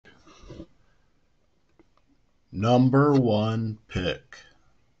Number one pick,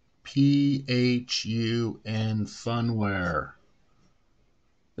 PHUN Phunware.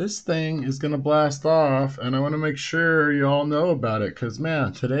 This thing is going to blast off, and I want to make sure you all know about it because,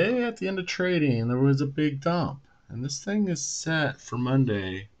 man, today at the end of trading, there was a big dump. And this thing is set for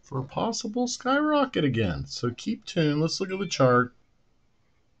Monday for a possible skyrocket again. So keep tuned. Let's look at the chart.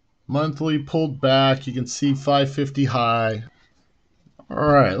 Monthly pulled back. You can see 550 high. All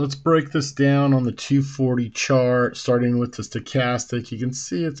right, let's break this down on the 240 chart, starting with the stochastic. You can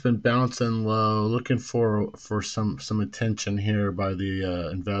see it's been bouncing low, looking for some attention here by the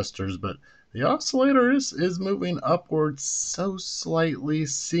investors, but the oscillator is moving upwards so slightly,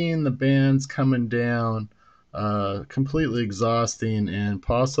 seeing the bands coming down, completely exhausting and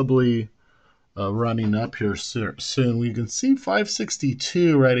possibly running up here soon. We can see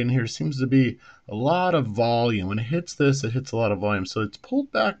 562 right in here. Seems to be a lot of volume. When it hits this, it hits a lot of volume. So it's pulled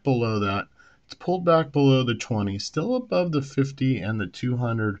back below that. It's pulled back below the 20, still above the 50 and the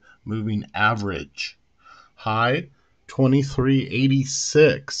 200 moving average. High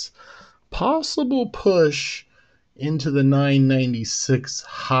 2386. Possible push into the 996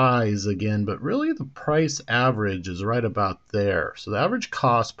 highs again, but really the price average is right about there. So the average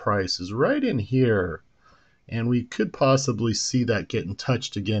cost price is right in here, and we could possibly see that getting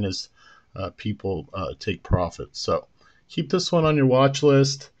touched again as people take profits. So keep this one on your watch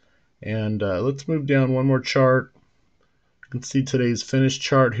list, and let's move down one more chart. You can see today's finished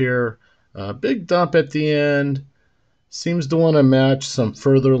chart here. Big dump at the end. Seems to want to match some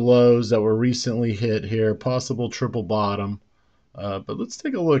further lows that were recently hit here, possible triple bottom. But let's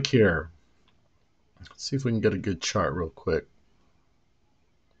take a look here. Let's see if we can get a good chart real quick.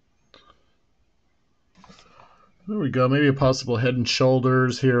 There we go. Maybe a possible head and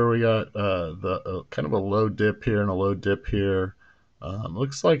shoulders here. We got the kind of a low dip here and a low dip here.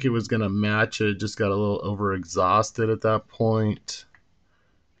 Looks like it was going to match it. Just got a little over exhausted at that point.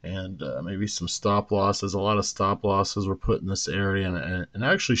 And maybe some stop losses. A lot of stop losses were put in this area and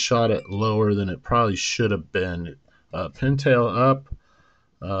actually shot it lower than it probably should have been. Pintail up,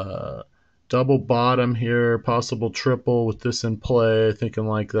 double bottom here, possible triple with this in play, thinking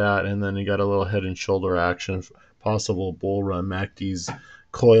like that. And then you got a little head and shoulder action, possible bull run. MACD's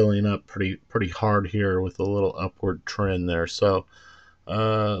coiling up pretty hard here with a little upward trend there. So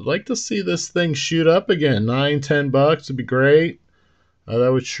I'd like to see this thing shoot up again. $9-10 would be great.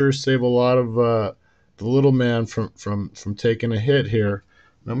 That would sure save a lot of the little man from taking a hit here,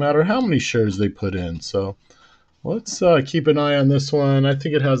 no matter how many shares they put in. So let's keep an eye on this one. I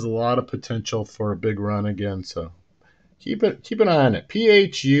think it has a lot of potential for a big run again. So keep an eye on it.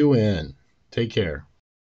 PHUN. Take care.